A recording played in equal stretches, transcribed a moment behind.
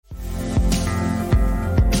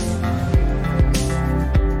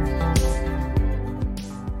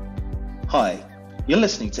You're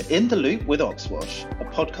listening to In the Loop with Oxwash, a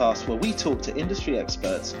podcast where we talk to industry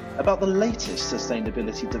experts about the latest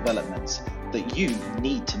sustainability developments that you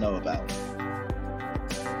need to know about.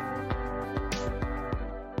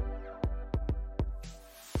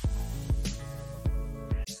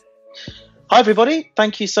 Hi everybody,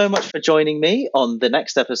 thank you so much for joining me on the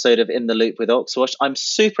next episode of In the Loop with Oxwash. I'm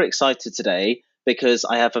super excited today because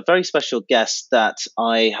I have a very special guest that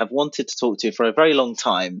I have wanted to talk to for a very long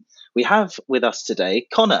time. We have with us today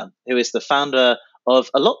Connor, who is the founder of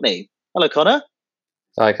AllotMe. Hello, Connor.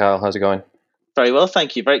 Hi, Kyle. How's it going? Very well,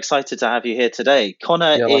 thank you. Very excited to have you here today.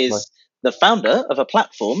 Connor is the founder of a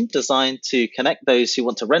platform designed to connect those who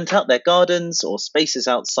want to rent out their gardens or spaces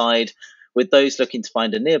outside with those looking to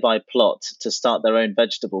find a nearby plot to start their own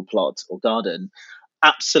vegetable plot or garden.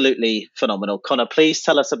 Absolutely phenomenal. Connor, please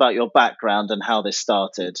tell us about your background and how this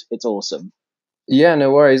started. It's awesome. Yeah, no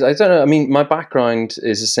worries. I don't know. I mean, my background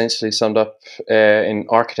is essentially summed up in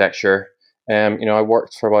architecture. I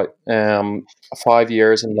worked for about 5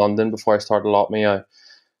 years in London before I started AllotMe. I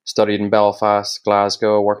studied in Belfast,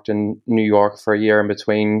 Glasgow. I worked in New York for a year in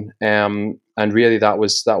between. And really, that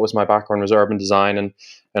was my background, was urban design and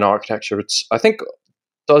architecture, which I think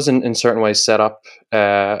does in certain ways set up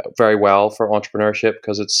very well for entrepreneurship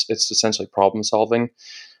because it's essentially problem solving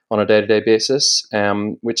on a day-to-day basis,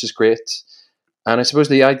 which is great. And I suppose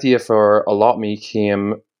the idea for AllotMe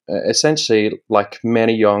came essentially like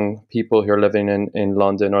many young people who are living in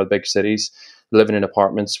London or the big cities, living in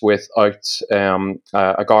apartments without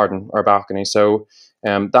a garden or a balcony. So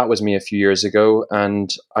that was me a few years ago.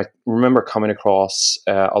 And I remember coming across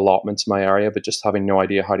allotments in my area, but just having no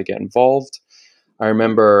idea how to get involved. I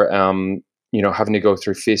remember, having to go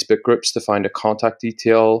through Facebook groups to find a contact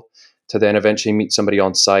detail, to then eventually meet somebody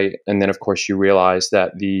on site. And then, of course, you realize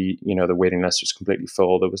that the waiting list was completely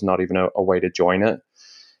full. There was not even a way to join it.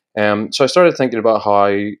 So I started thinking about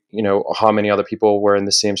how many other people were in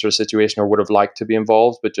the same sort of situation or would have liked to be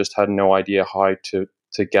involved, but just had no idea how to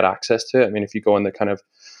get access to it. I mean, if you go on the kind of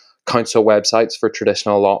council websites for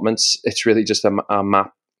traditional allotments, it's really just a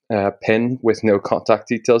map pin with no contact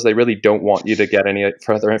details. They really don't want you to get any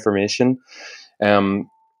further information.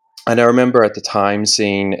 And I remember at the time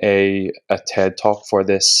seeing a TED talk for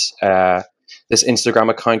this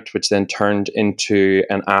Instagram account, which then turned into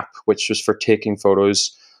an app, which was for taking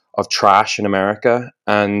photos of trash in America.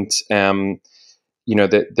 And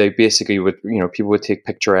they basically would, people would take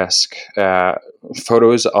picturesque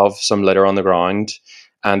photos of some litter on the ground,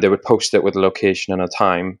 and they would post it with a location and a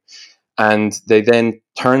time. And they then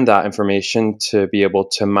turned that information to be able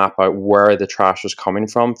to map out where the trash was coming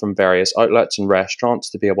from various outlets and restaurants,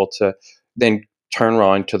 to be able to then turn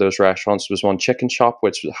around to those restaurants. There was one chicken shop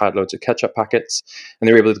which had loads of ketchup packets, and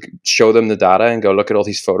they were able to show them the data and go, look at all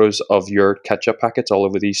these photos of your ketchup packets all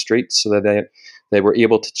over these streets, so that they were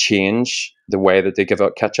able to change the way that they give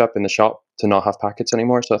out ketchup in the shop to not have packets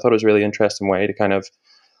anymore. So I thought it was a really interesting way to kind of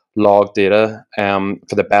log data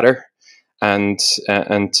for the better. And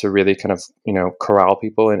to really kind of, corral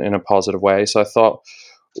people in a positive way. So I thought,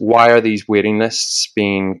 why are these waiting lists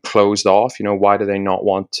being closed off? Why do they not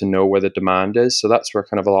want to know where the demand is? So that's where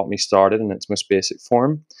kind of AllotMe started in its most basic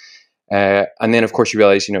form. And then, of course, you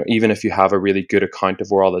realize, even if you have a really good account of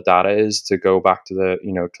where all the data is, to go back to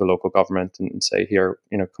to local government and say, here,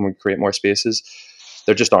 can we create more spaces?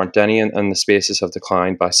 There just aren't any, and the spaces have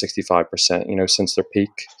declined by 65%, since their peak.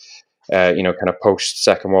 Kind of post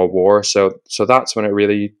Second World War. So that's when it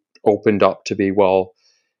really opened up to be, well,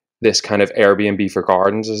 this kind of Airbnb for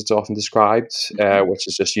gardens, as it's often described, which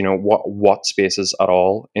is just, what spaces at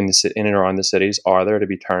all in and around the cities are there to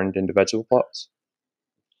be turned into vegetable plots?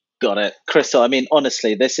 Got it. Crystal, I mean,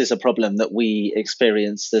 honestly, this is a problem that we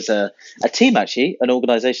experienced as a team, actually, an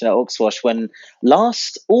organization at Oxwash, when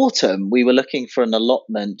last autumn we were looking for an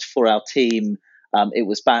allotment for our team. It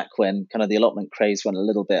was back when kind of the allotment craze went a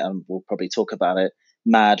little bit, and we'll probably talk about it,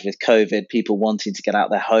 mad with COVID, people wanting to get out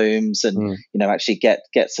their homes and, actually get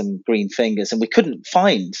some green fingers. And we couldn't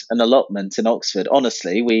find an allotment in Oxford.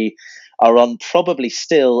 Honestly, we are on probably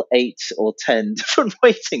still 8 or 10 different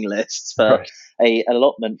waiting lists for an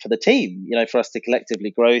allotment for the team, for us to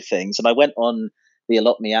collectively grow things. And I went on the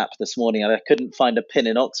AllotMe app this morning and I couldn't find a pin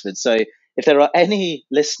in Oxford. So if there are any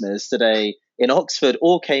listeners today in Oxford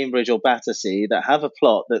or Cambridge or Battersea that have a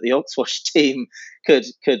plot that the Oxwash team could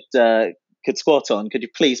squat on, could you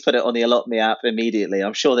please put it on the AllotMe app immediately?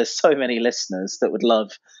 I'm sure there's so many listeners that would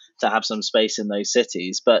love to have some space in those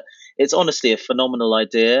cities. But it's honestly a phenomenal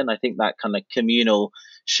idea, and I think that kind of communal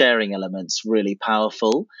sharing element's really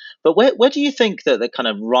powerful. But where do you think that the kind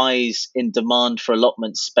of rise in demand for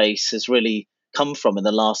allotment space has really come from in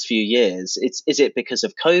the last few years? Is it because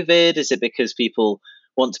of COVID? Is it because people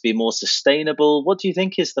want to be more sustainable? What do you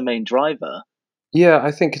think is the main driver? Yeah,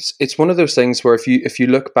 I think it's one of those things where if you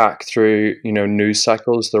look back through, news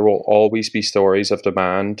cycles, there will always be stories of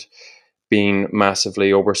demand being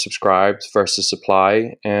massively oversubscribed versus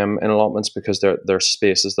supply in allotments, because they're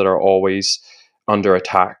spaces that are always under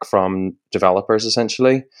attack from developers,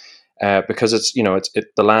 essentially. Because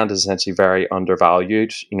the land is essentially very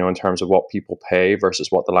undervalued, in terms of what people pay versus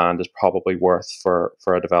what the land is probably worth for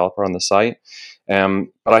a developer on the site.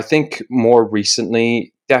 But I think more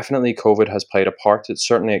recently, definitely COVID has played a part. It's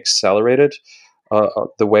certainly accelerated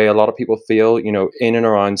the way a lot of people feel, in and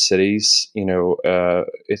around cities.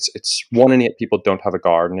 It's 1 in 8 people don't have a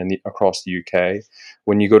garden across the UK.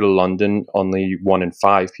 When you go to London, only 1 in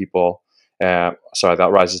 5 people. Sorry,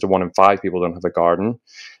 that rises to 1 in 5 people don't have a garden.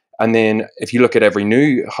 And then if you look at every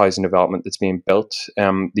new housing development that's being built,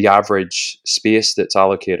 the average space that's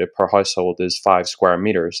allocated per household is 5 square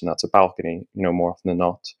meters, and that's a balcony, more often than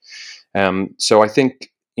not. So I think,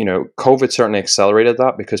 COVID certainly accelerated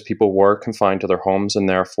that, because people were confined to their homes, and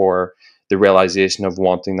therefore the realization of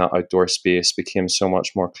wanting that outdoor space became so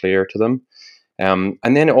much more clear to them. And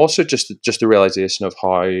then also just the realization of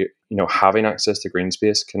how, having access to green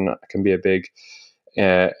space can be a big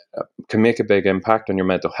uh, can make a big impact on your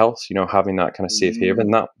mental health. Having that kind of safe haven.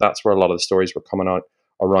 Mm. That's where a lot of the stories were coming out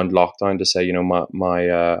around lockdown, to say,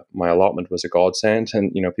 my allotment was a godsend,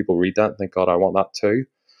 and people read that and think, God, I want that too.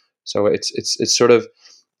 So it's sort of,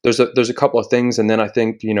 there's a couple of things, and then I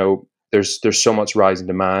think, there's so much rising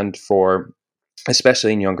demand for,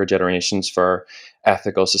 especially in younger generations, for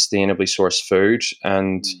ethical, sustainably sourced food,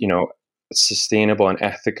 and sustainable and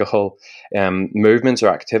ethical movements or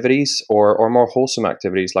activities, or more wholesome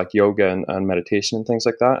activities like yoga and meditation and things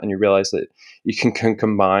like that. And you realize that you can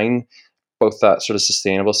combine both that sort of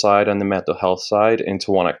sustainable side and the mental health side into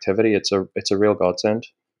one activity. It's a real godsend.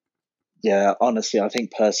 Yeah, honestly, I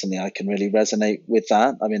think personally I can really resonate with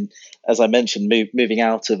that. I mean, as I mentioned, moving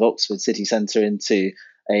out of Oxford city centre into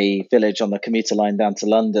a village on the commuter line down to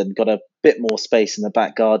London, got a bit more space in the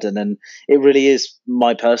back garden, and it really is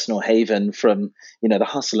my personal haven from the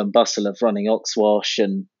hustle and bustle of running Oxwash,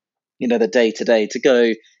 and the day to day, to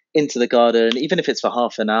go into the garden, even if it's for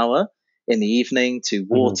half an hour in the evening, to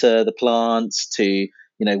Mm-hmm. water the plants, to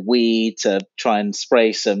weed, to try and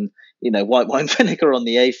spray some white wine vinegar on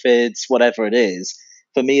the aphids, whatever it is.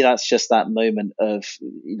 For me, that's just that moment of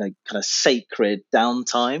kind of sacred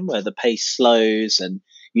downtime where the pace slows and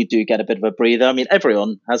you do get a bit of a breather. I mean,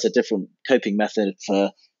 everyone has a different coping method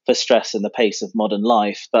for stress and the pace of modern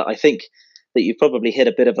life, but I think that you probably hit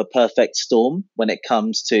a bit of a perfect storm when it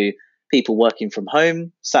comes to people working from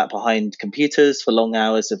home, sat behind computers for long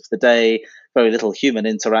hours of the day, very little human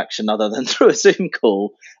interaction other than through a Zoom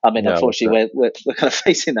call. I mean, Yeah, that's it. unfortunately, we're kind of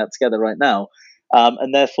facing that together right now.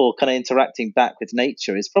 And therefore, kind of interacting back with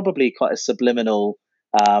nature is probably quite a subliminal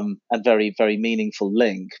and very, very meaningful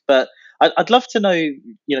link. But I'd love to know,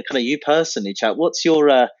 kind of you personally, Chat. What's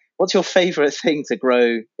your favorite thing to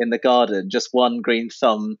grow in the garden? Just one green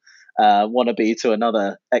thumb wannabe to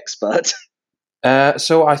another expert.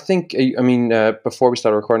 So I think, I mean, before we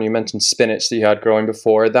started recording, you mentioned spinach that you had growing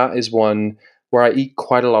before. That is one where I eat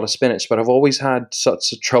quite a lot of spinach, but I've always had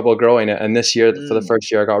such a trouble growing it. And this year, for the Mm. first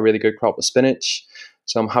year, I got a really good crop of spinach,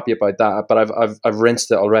 so I'm happy about that. But I've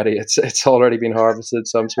rinsed it already. It's already been harvested,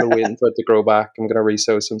 so I'm sort of waiting for it to grow back. I'm going to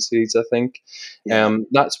resow some seeds, I think. Yeah.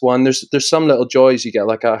 That's one. There's some little joys you get.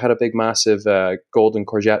 Like, I had a big, massive golden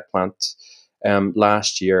courgette plant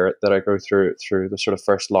last year that I grew through the sort of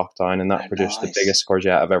first lockdown, and Oh, that produced the nice. biggest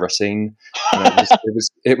courgette I've ever seen. And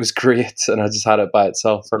it was great, and I just had it by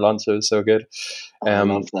itself for lunch. It was so good. I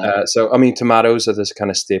love that. So I mean, tomatoes are this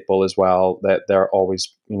kind of staple as well. That they're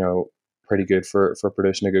always pretty good for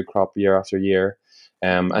producing a good crop year after year.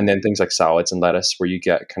 And Mm. then things like salads and lettuce, where you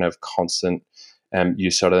get kind of constant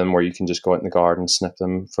use out of them, where you can just go out in the garden, snip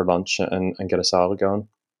them for lunch, and get a salad going.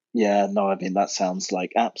 Yeah, no, I mean that sounds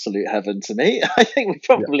like absolute heaven to me. I think we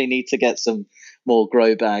Yeah, probably need to get some more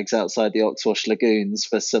grow bags outside the Oxwash lagoons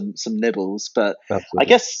for some nibbles. But I absolutely.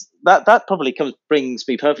 guess that probably brings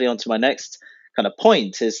me perfectly onto my next kind of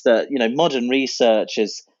point, is that modern research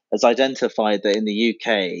has identified that in the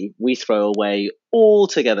UK we throw away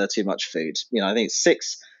altogether too much food. I think it's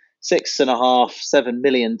 6.5, 7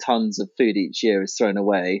 million tons of food each year is thrown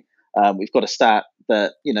away. We've got a stat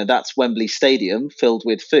that that's Wembley Stadium filled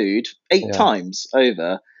with food eight Yeah, times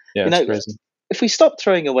over. yeah, You it's know, crazy. if we stopped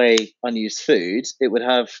throwing away unused food, it would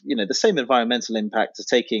have the same environmental impact as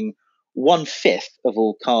taking 1/5 of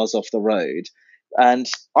all cars off the road. And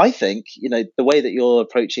I think, the way that you're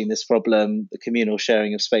approaching this problem, the communal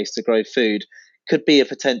sharing of space to grow food, could be a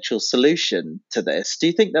potential solution to this. Do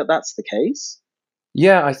you think that that's the case?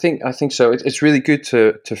 Yeah, I think so. It's really good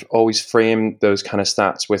to always frame those kind of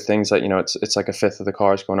stats with things like, it's like a fifth of the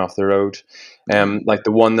cars going off the road. Yeah. Like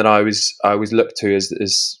the one that I always look to is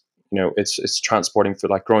it's transporting food,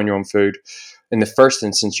 like growing your own food. In the first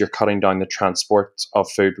instance, you're cutting down the transport of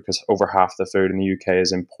food because over half the food in the UK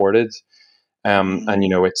is imported. And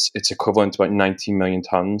Mm. it's equivalent to about 19 million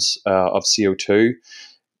tons of CO2.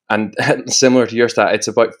 And similar to your stat, it's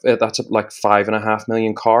about that's like 5.5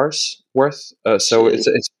 million cars worth. So Gee.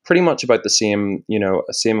 it's pretty much about the same,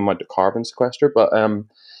 same amount of carbon sequester. But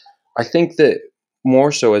I think that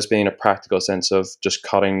more so as being a practical sense of just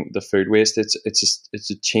cutting the food waste, it's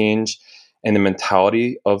a change in the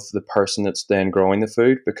mentality of the person that's then growing the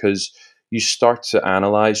food, because you start to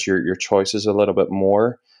analyze your choices a little bit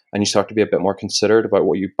more, and you start to be a bit more considerate about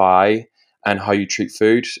what you buy and how you treat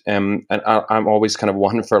food. And I'm always kind of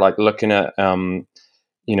one for like looking at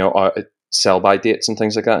you know, sell by dates and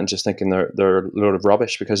things like that, and just thinking they're a load of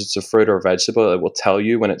rubbish, because it's a fruit or a vegetable. It will tell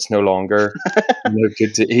you when it's no longer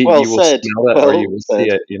good to eat. Well You will said. smell it or you Well will see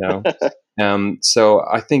said. it. So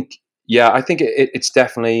I think, yeah, I think it's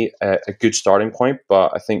definitely a good starting point,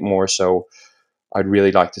 but I think more so, I'd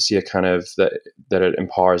really like to see a kind of that it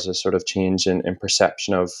empowers a sort of change in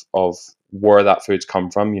perception of where that food's come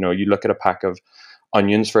from. You look at a pack of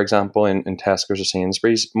onions, for example, in Tesco's or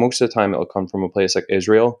Sainsbury's. Most of the time, it'll come from a place like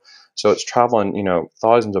Israel. So it's traveling,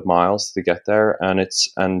 thousands of miles to get there, and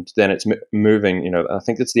then it's moving. I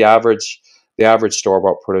think it's the average store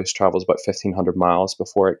bought produce travels about 1,500 miles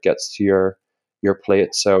before it gets to your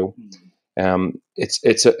plate. So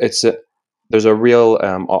it's a there's a real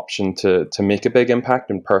option to make a big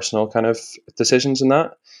impact in personal kind of decisions in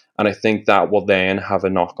that. And I think that will then have a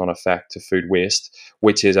knock-on effect to food waste,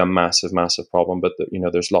 which is a massive, massive problem. But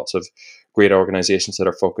there's lots of great organisations that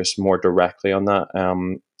are focused more directly on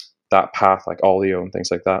that path, like Olio and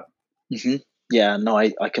things like that. Hmm. Yeah, no,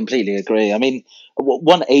 I completely agree. I mean,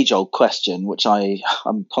 one age-old question, which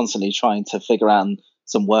I'm constantly trying to figure out, and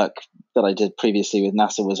some work that I did previously with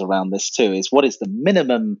NASA was around this too, is what is the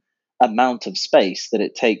minimum amount of space that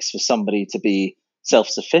it takes for somebody to be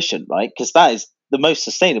self-sufficient, right? Because that is the most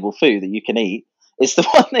sustainable food that you can eat. It's the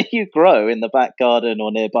one that you grow in the back garden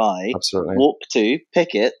or nearby, Absolutely. walk to,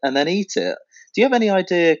 pick it, and then eat it. Do you have any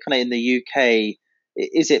idea, kind of in the UK?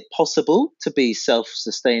 Is it possible to be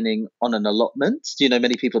self-sustaining on an allotment? Do you know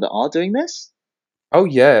many people that are doing this? Oh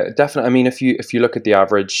yeah, definitely. I mean, if you look at the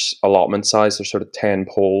average allotment size, there's sort of 10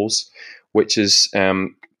 poles, which is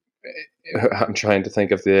I'm trying to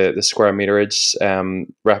think of the square meterage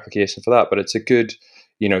replication for that, but it's a good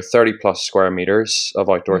 30 plus square meters of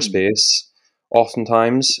outdoor Hmm. space,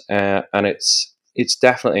 oftentimes, and it's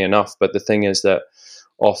definitely enough. But the thing is that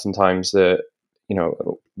oftentimes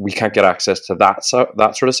we can't get access to that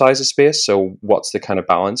sort of size of space. So what's the kind of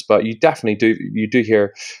balance? But you do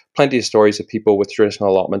hear plenty of stories of people with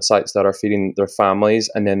traditional allotment sites that are feeding their families,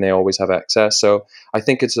 and then they always have excess. So I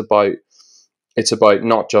think it's about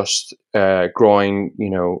not just growing,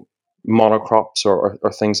 monocrops or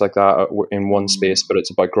things like that in one space, Mm. but it's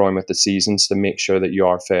about growing with the seasons to make sure that you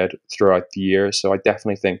are fed throughout the year. So I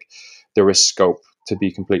definitely think there is scope to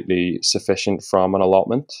be completely sufficient from an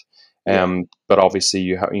allotment. Yeah. But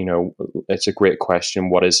obviously, it's a great question.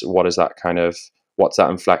 What is that kind of what's that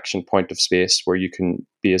inflection point of space where you can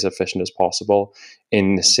be as efficient as possible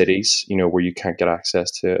in the cities, where you can't get access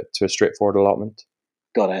to a straightforward allotment?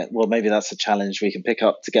 Got it. Well, maybe that's a challenge we can pick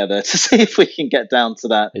up together to see if we can get down to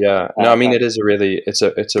that. Yeah, no, I mean That. it's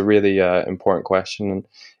a really important question, and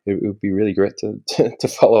it would be really great to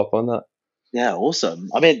follow up on that. Yeah, awesome.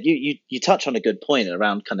 I mean, you touch on a good point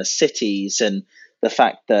around kind of cities and the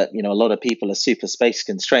fact that a lot of people are super space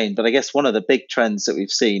constrained. But I guess one of the big trends that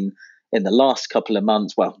we've seen in the last couple of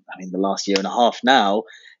months, well, I mean, the last year and a half now,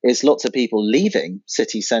 is lots of people leaving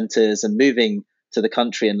city centres and moving to the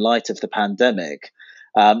country in light of the pandemic.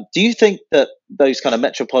 Do you think that those kind of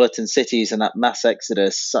metropolitan cities and that mass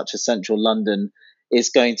exodus, such as central London, is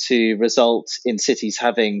going to result in cities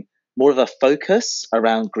having more of a focus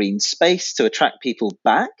around green space to attract people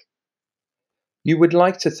back? You would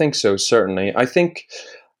like to think so, certainly. I think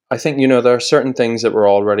there are certain things that were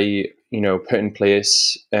already put in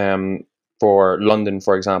place for London,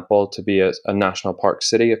 for example, to be a national park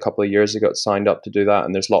city. A couple of years ago, it signed up to do that,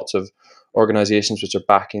 and there's lots of organisations which are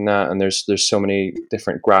backing that, and there's so many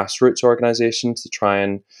different grassroots organisations to try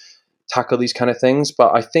and tackle these kind of things.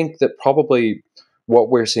 But I think that probably what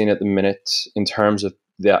we're seeing at the minute in terms of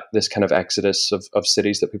this kind of exodus of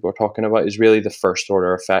cities that people are talking about is really the first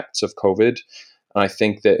order effects of COVID. And I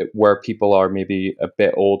think that where people are maybe a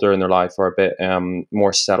bit older in their life or a bit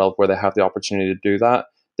more settled, where they have the opportunity to do that,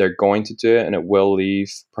 they're going to do it, and it will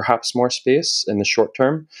leave perhaps more space in the short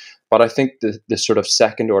term. But I think the sort of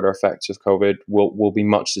second order effects of COVID will be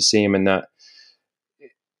much the same, in that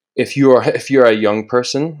if you're a young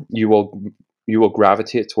person, you will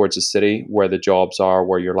gravitate towards a city where the jobs are,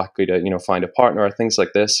 where you're likely to find a partner or things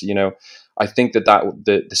like this. I think that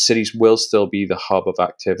the cities will still be the hub of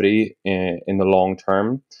activity in the long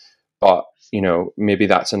term, but maybe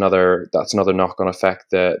that's another knock-on effect,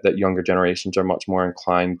 that younger generations are much more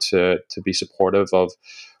inclined to be supportive of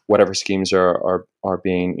whatever schemes are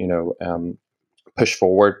being pushed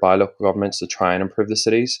forward by local governments to try and improve the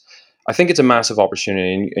cities. I think it's a massive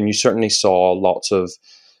opportunity, and you certainly saw lots of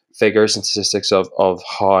figures and statistics of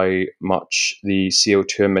how much the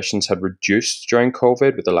CO2 emissions had reduced during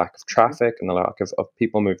COVID, with the lack of traffic and the lack of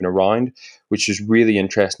people moving around, which is really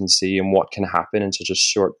interesting to see, and what can happen in such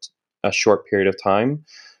a short period of time.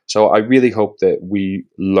 So I really hope that we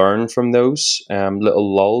learn from those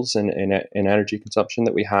little lulls in energy consumption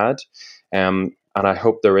that we had. And I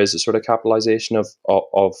hope there is a sort of capitalization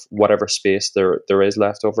of whatever space there is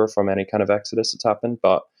left over from any kind of exodus that's happened.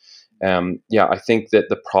 But yeah, I think that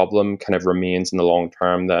the problem kind of remains in the long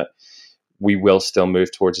term, that we will still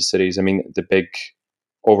move towards the cities. I mean, the big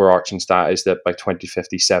overarching stat is that by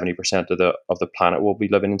 2050, 70% of the planet will be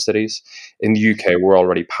living in cities. In the UK, we're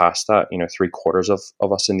already past that. 3/4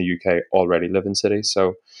 of us in the UK already live in cities.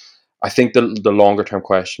 So I think the longer term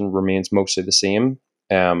question remains mostly the same.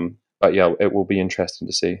 But yeah, it will be interesting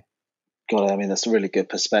to see. God, I mean, that's a really good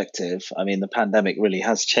perspective. I mean, the pandemic really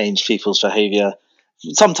has changed people's behavior,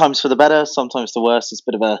 sometimes for the better, sometimes the worse. It's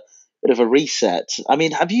a bit of a reset. I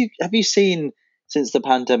mean, have you seen, since the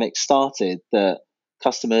pandemic started, that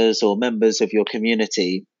customers or members of your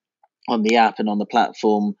community on the app and on the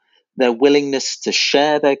platform, their willingness to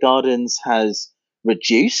share their gardens has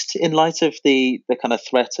reduced in light of the kind of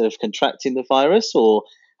threat of contracting the virus, or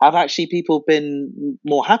have actually people been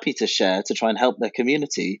more happy to share to try and help their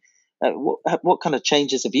community? What kind of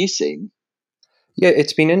changes have you seen? Yeah,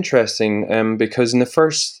 it's been interesting, because in the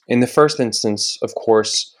first instance, of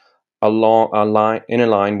course, in a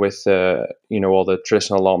line with all the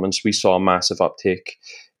traditional allotments, we saw a massive uptake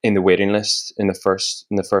in the waiting list in the first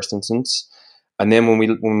instance. And then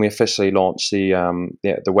when we officially launched the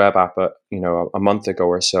web app a month ago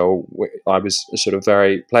or so, I was sort of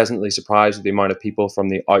very pleasantly surprised with the amount of people from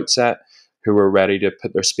the outset who were ready to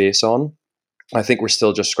put their space on. I think we're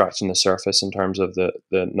still just scratching the surface in terms of the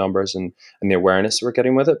numbers and the awareness we're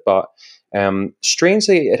getting with it. But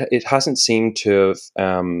strangely, it hasn't seemed to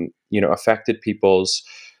have affected people's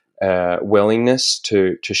willingness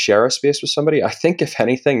to share a space with somebody. I think if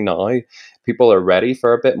anything now, people are ready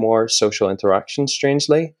for a bit more social interaction.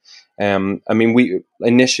 Strangely, I mean, we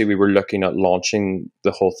were looking at launching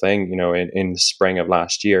the whole thing, in the spring of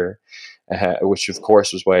last year, which of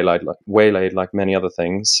course was waylaid like many other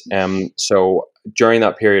things. So during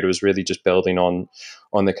that period, it was really just building on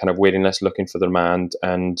the kind of waiting list, looking for the demand,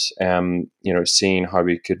 and seeing how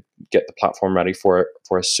we could get the platform ready for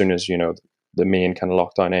as soon as the main kind of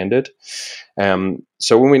lockdown ended.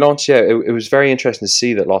 So when we launched, yeah, it was very interesting to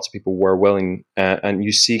see that lots of people were willing, and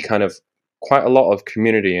you see kind of quite a lot of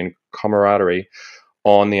community and camaraderie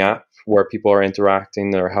on the app, where people are interacting,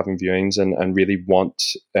 they're having viewings, and really want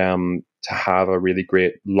to have a really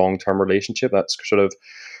great long-term relationship. That's sort of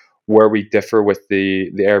where we differ with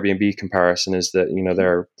the Airbnb comparison, is that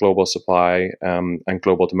they're global supply and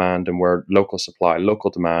global demand, and we're local supply, local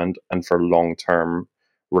demand, and for long-term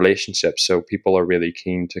relationships. So people are really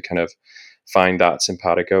keen to kind of find that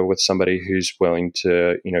simpatico with somebody who's willing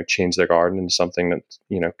to change their garden into something that's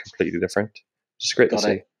completely different. It's great to Got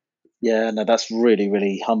see. it. Yeah, no, that's really,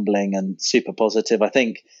 really humbling and super positive. I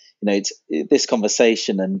think, this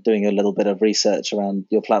conversation and doing a little bit of research around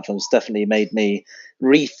your platforms definitely made me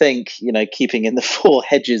rethink, keeping in the four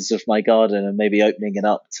hedges of my garden and maybe opening it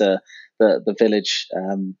up to the village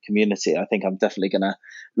community. I think I'm definitely going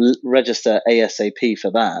to register ASAP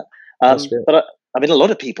for that. That's great. But I mean, a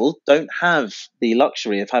lot of people don't have the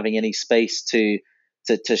luxury of having any space to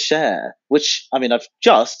share, which, I mean, I've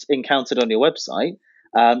just encountered on your website.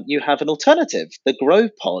 You have an alternative, the Grow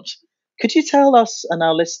Pod. Could you tell us and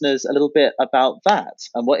our listeners a little bit about that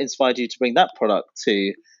and what inspired you to bring that product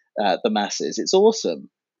to the masses? It's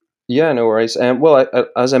awesome. Yeah, no worries. Well,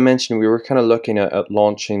 as I mentioned, we were kind of looking at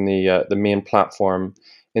launching the main platform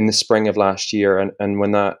in the spring of last year, and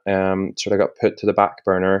when that sort of got put to the back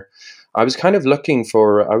burner, I was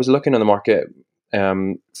looking on the market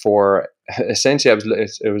for essentially,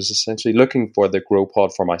 it was essentially looking for the Grow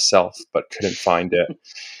Pod for myself, but couldn't find it.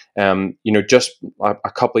 Just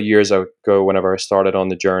a couple of years ago, whenever I started on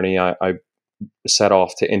the journey, I set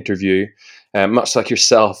off to interview, much like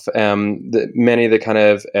yourself, many of the kind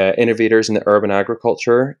of innovators in the urban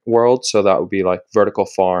agriculture world. So that would be like vertical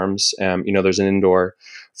farms. There's an indoor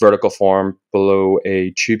vertical farm below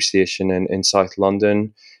a tube station in South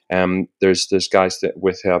London. There's guys that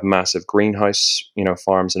with massive greenhouse,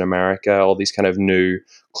 farms in America. All these kind of new,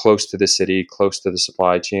 close to the city, close to the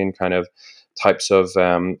supply chain, kind of types of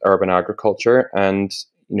urban agriculture. And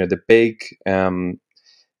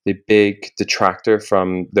the big detractor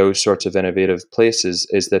from those sorts of innovative places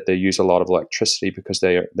is that they use a lot of electricity because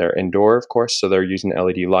they're indoor, of course, so they're using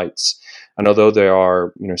LED lights. And although they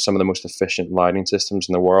are, some of the most efficient lighting systems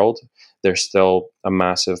in the world, they're still a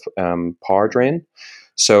massive power drain.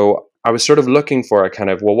 So I was sort of looking for a kind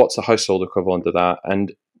of, well, what's the household equivalent of that?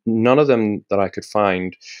 And none of them that I could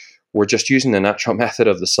find were just using the natural method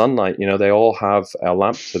of the sunlight. They all have a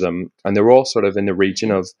lamp to them, and they're all sort of in the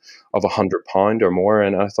region of £100 or more.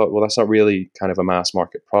 And I thought, well, that's not really kind of a mass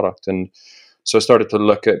market product. And so I started to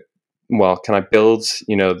look at, well, can I build,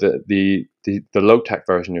 the low tech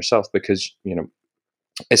version yourself? Because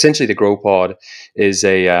essentially the grow pod is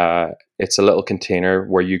it's a little container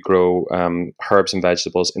where you grow herbs and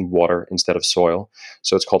vegetables in water instead of soil.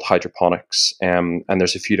 So it's called hydroponics, and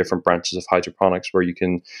there's a few different branches of hydroponics where you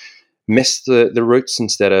can mist the roots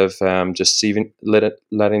instead of just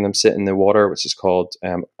letting them sit in the water, which is called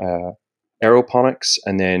aeroponics.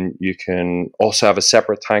 And then you can also have a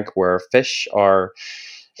separate tank where fish are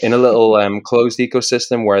in a little closed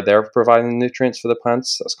ecosystem where they're providing nutrients for the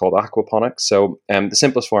plants. That's called aquaponics. So the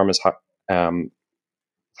simplest form is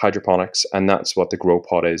hydroponics, and that's what the grow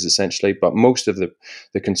pod is essentially. But most of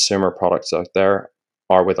the consumer products out there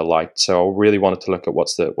are with a light. So I really wanted to look at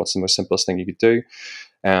what's the most simplest thing you could do.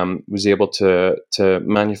 Was able to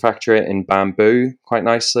manufacture it in bamboo quite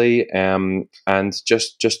nicely, and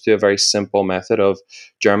just do a very simple method of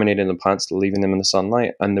germinating the plants, leaving them in the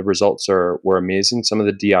sunlight, and the results were amazing. Some of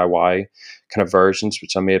the DIY kind of versions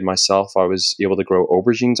which I made myself, I was able to grow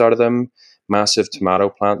aubergines out of them, massive tomato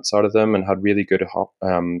plants out of them, and had really good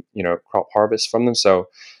crop harvest from them. So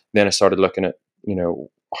then I started looking at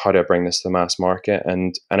how do I bring this to the mass market,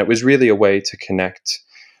 and it was really a way to connect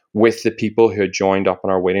with the people who had joined up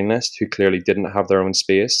on our waiting list who clearly didn't have their own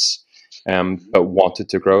space, but wanted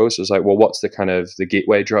to grow. So it's like, well, what's the kind of the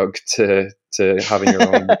gateway drug to having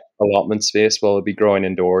your own allotment space? Well, it'd be growing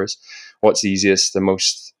indoors. What's the easiest, the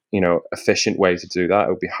most efficient way to do that? It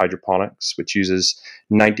would be hydroponics, which uses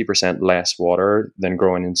 90% less water than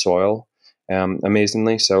growing in soil.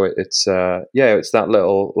 Amazingly, so it's that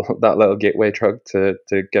little gateway drug to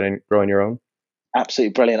growing your own.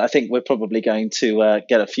 Absolutely brilliant. I think we're probably going to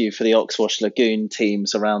get a few for the Oxwash Lagoon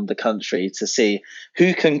teams around the country to see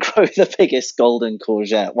who can grow the biggest golden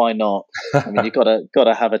courgette. Why not? I mean, you've got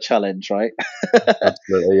to have a challenge, right?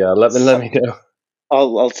 Absolutely, yeah. Let me know.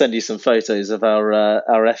 I'll send you some photos of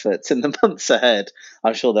our efforts in the months ahead.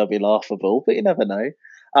 I'm sure they'll be laughable, but you never know.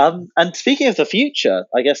 And speaking of the future,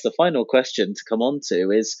 I guess the final question to come on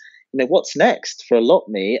to is, what's next for Allot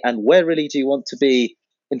Me, and where really do you want to be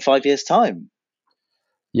in 5 years' time?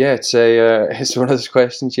 Yeah, it's one of those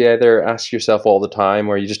questions you either ask yourself all the time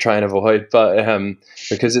or you just try and avoid. But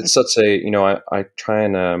because it's such I try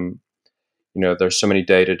and there's so many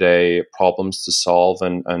day to day problems to solve,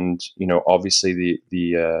 and obviously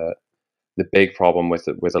the big problem with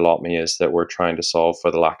Allot Me is that we're trying to solve for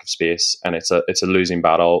the lack of space, and it's a losing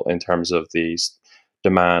battle in terms of the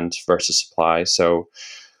demand versus supply. So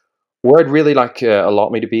where I'd really like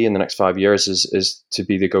Allot Me to be in the next 5 years is to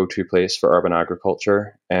be the go-to place for urban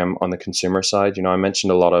agriculture on the consumer side. I mentioned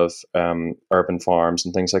a lot of urban farms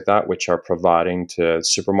and things like that, which are providing to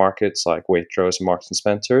supermarkets like Waitrose and Marks and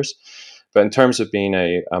Spencers. But in terms of being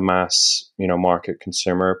a mass, market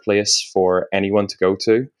consumer place for anyone to go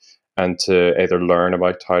to and to either learn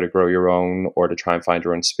about how to grow your own, or to try and find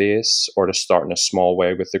your own space, or to start in a small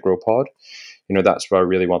way with the Grow Pod, that's where I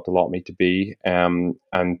really want Allot Me to be, and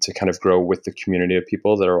to kind of grow with the community of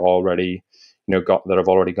people that are already, that have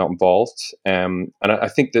already got involved. And I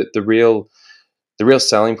think that the real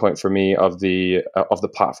selling point for me of the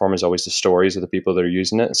platform is always the stories of the people that are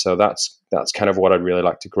using it. So that's kind of what I'd really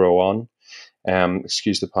like to grow on.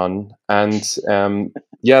 Excuse the pun. And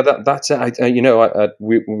that's it.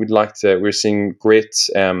 We would like to. We're seeing great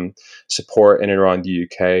support in and around the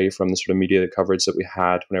UK from the sort of media coverage that we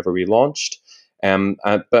had whenever we launched.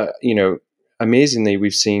 But amazingly,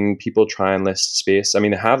 we've seen people try and list space. I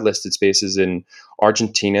mean, they have listed spaces in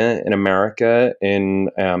Argentina, in America, in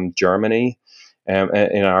Germany,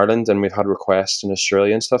 in Ireland, and we've had requests in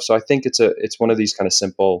Australia and stuff. So I think it's one of these kind of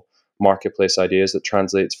simple marketplace ideas that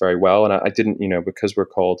translates very well. And I didn't, because we're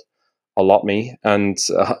called Allot Me, and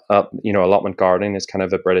allotment gardening is kind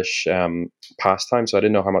of a British pastime, so I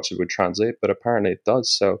didn't know how much it would translate, but apparently it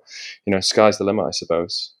does. So, sky's the limit, I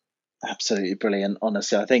suppose. Absolutely brilliant.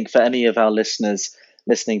 Honestly, I think for any of our listeners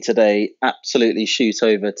listening today, absolutely shoot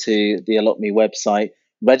over to the Allot Me website,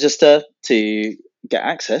 register to get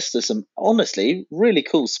access to some honestly really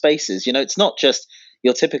cool spaces. It's not just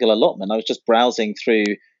your typical allotment. I was just browsing through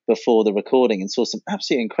before the recording and saw some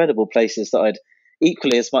absolutely incredible places that I'd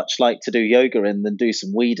equally as much like to do yoga in than do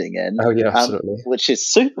some weeding in, Oh yeah, absolutely. which is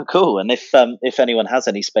super cool. And if anyone has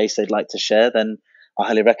any space they'd like to share, then I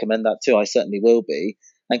highly recommend that too. I certainly will be.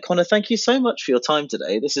 And Connor, thank you so much for your time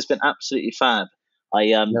today. This has been absolutely fab. I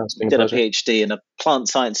No, it's been a did a pleasure. PhD in a plant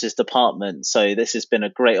sciences department, so this has been a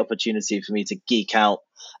great opportunity for me to geek out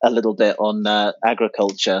a little bit on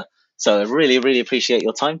agriculture. So I really, really appreciate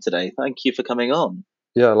your time today. Thank you for coming on.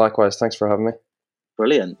 Yeah, likewise. Thanks for having me.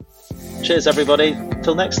 Brilliant. Cheers, everybody.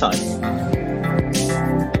 Till next time.